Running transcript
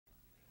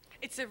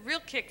It's a real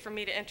kick for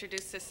me to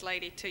introduce this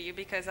lady to you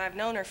because I've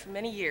known her for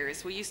many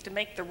years. We used to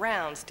make the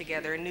rounds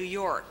together in New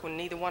York when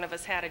neither one of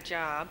us had a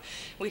job.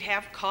 We'd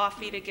have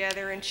coffee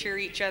together and cheer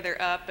each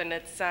other up, and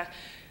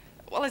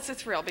well, it's a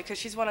thrill because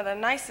she's one of the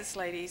nicest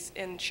ladies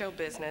in show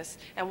business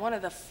and one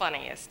of the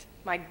funniest.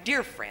 My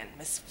dear friend,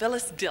 Miss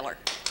Phyllis Diller.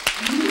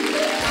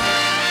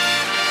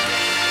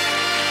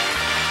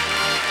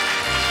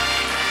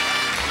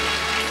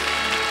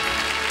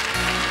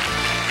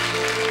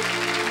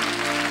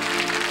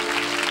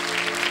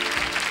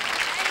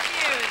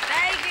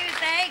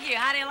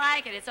 How do you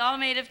like it? It's all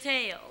made of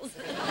tails.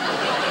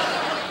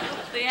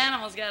 The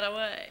animals got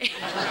away.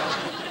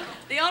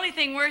 The only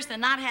thing worse than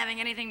not having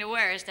anything to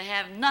wear is to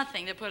have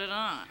nothing to put it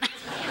on.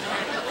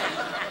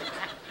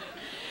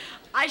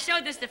 I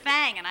showed this to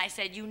Fang, and I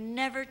said, "You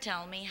never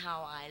tell me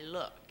how I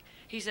look."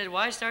 He said,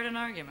 "Why start an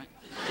argument?"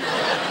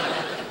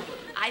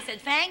 I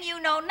said, "Fang, you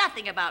know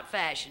nothing about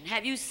fashion.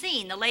 Have you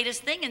seen the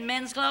latest thing in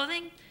men's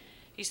clothing?"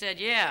 He said,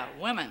 "Yeah,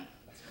 women."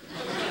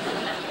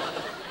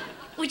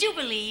 Would you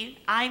believe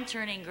I'm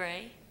turning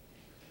gray?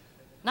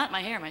 Not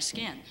my hair, my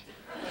skin.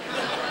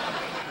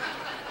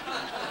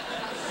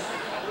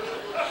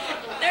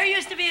 There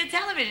used to be a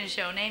television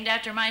show named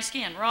after my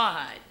skin,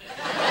 Rawhide.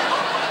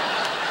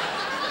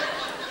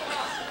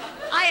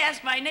 I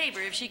asked my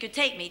neighbor if she could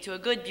take me to a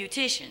good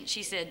beautician.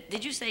 She said,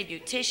 "Did you say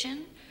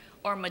beautician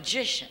or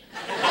magician?"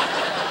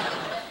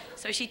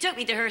 So she took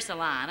me to her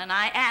salon, and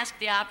I asked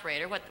the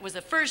operator what was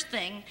the first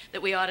thing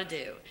that we ought to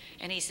do.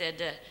 And he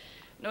said,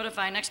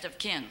 "Notify next of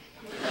kin."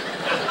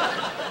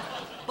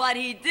 But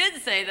he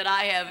did say that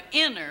I have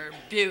inner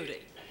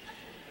beauty.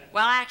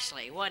 Well,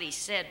 actually, what he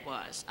said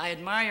was, "I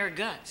admire your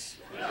guts."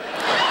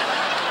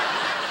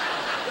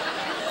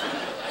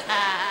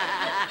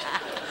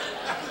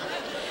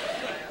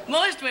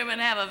 Most women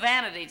have a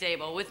vanity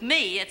table. With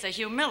me, it's a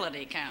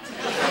humility counter.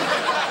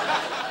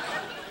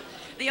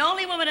 The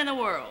only woman in the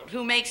world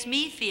who makes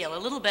me feel a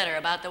little better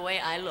about the way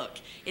I look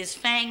is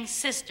Fang's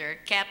sister,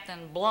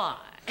 Captain Bligh.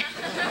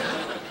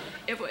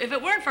 If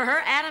it weren't for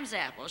her Adam's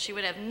apple, she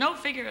would have no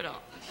figure at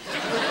all.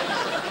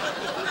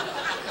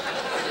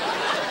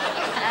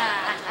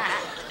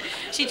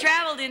 She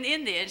traveled in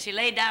India, and she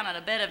laid down on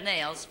a bed of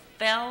nails,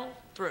 fell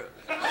through.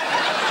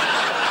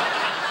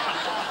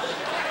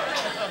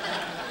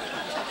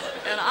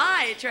 And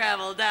I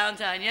traveled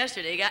downtown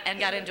yesterday and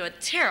got into a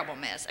terrible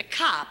mess. A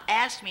cop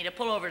asked me to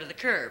pull over to the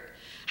curb.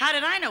 How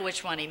did I know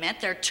which one he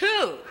meant? There are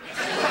two.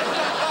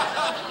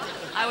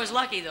 I was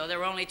lucky, though. There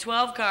were only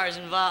 12 cars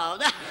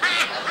involved.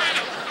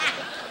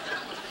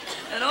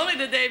 And only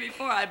the day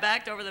before, I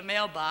backed over the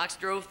mailbox,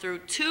 drove through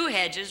 2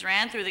 hedges,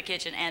 ran through the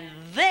kitchen, and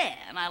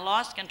then I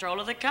lost control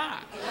of the car.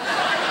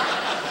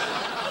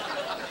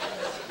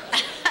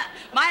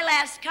 My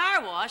last car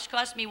wash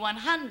cost me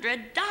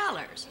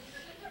 $100.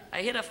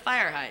 I hit a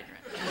fire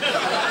hydrant.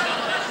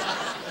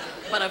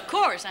 But of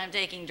course, I'm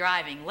taking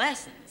driving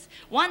lessons.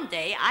 One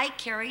day, I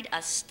carried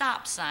a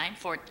stop sign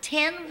for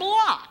 10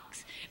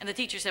 blocks. And the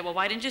teacher said, "Well,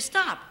 why didn't you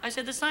stop?" I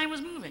said, "The sign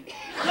was moving."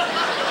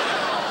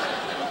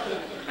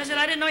 I said,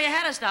 "I didn't know you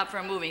had to stop for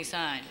a moving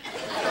sign."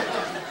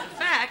 In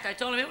fact, I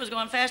told him it was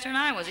going faster than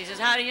I was. He says,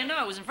 "How do you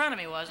know? It was in front of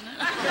me, wasn't it?"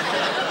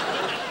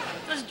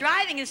 Those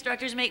driving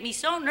instructors make me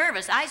so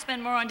nervous, I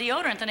spend more on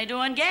deodorant than I do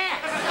on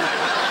gas.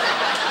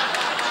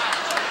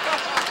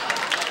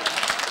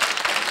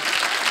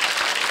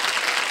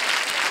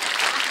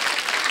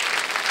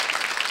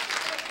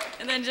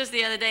 And then just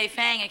the other day,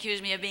 Fang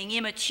accused me of being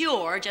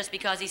immature just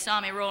because he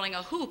saw me rolling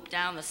a hoop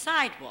down the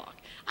sidewalk.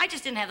 I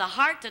just didn't have the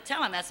heart to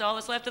tell him that's all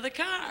that's left of the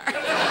car.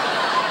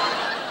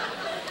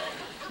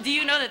 Do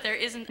you know that there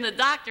isn't a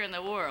doctor in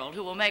the world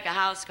who will make a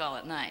house call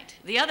at night?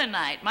 The other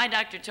night, my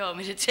doctor told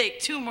me to take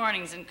 2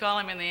 mornings and call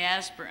him in the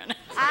aspirin.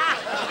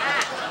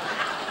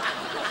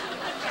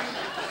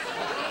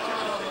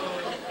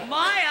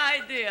 My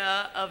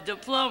idea of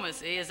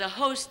diplomacy is a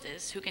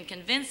hostess who can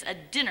convince a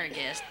dinner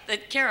guest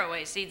that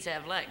caraway seeds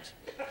have legs.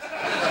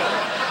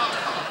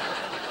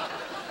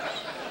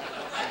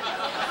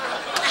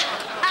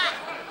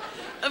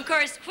 Of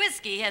course,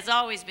 whiskey has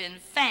always been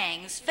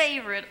Fang's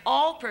favorite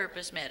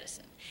all-purpose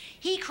medicine.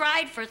 He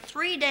cried for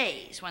 3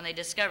 days when they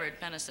discovered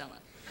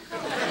penicillin.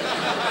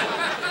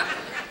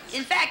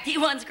 In fact, he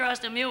once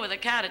crossed a mule with a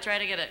cow to try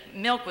to get a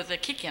milk with a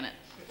kick in it.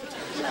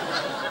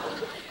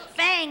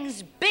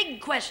 Fang's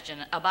big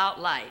question about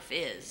life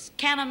is,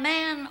 can a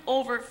man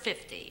over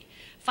 50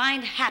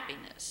 find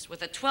happiness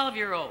with a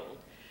 12-year-old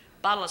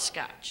bottle of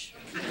scotch?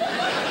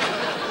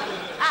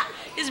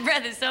 His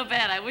breath is so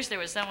bad, I wish there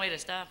was some way to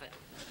stop it.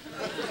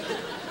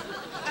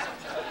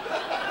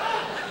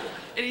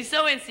 And he's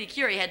so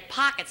insecure, he had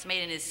pockets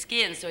made in his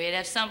skin so he'd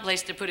have some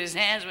place to put his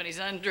hands when he's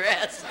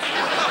undressed.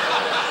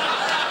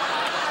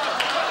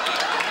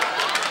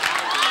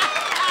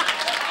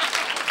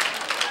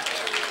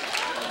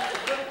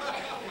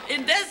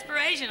 In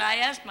desperation, I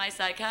asked my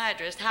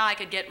psychiatrist how I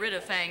could get rid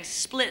of Fang's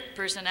split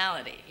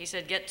personality. He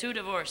said, "Get 2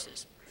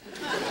 divorces."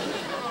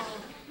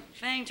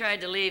 Fang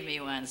tried to leave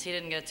me once. He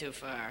didn't get too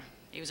far.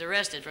 He was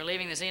arrested for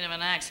leaving the scene of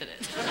an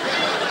accident.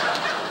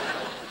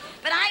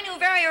 But I I knew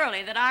very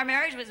early that our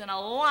marriage was in a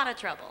lot of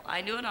trouble.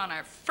 I knew it on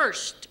our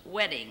first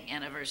wedding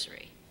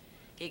anniversary.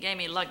 He gave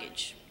me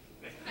luggage.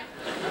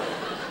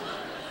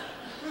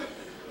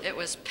 It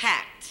was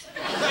packed.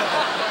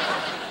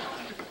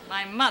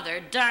 My mother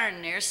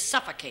darn near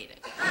suffocated.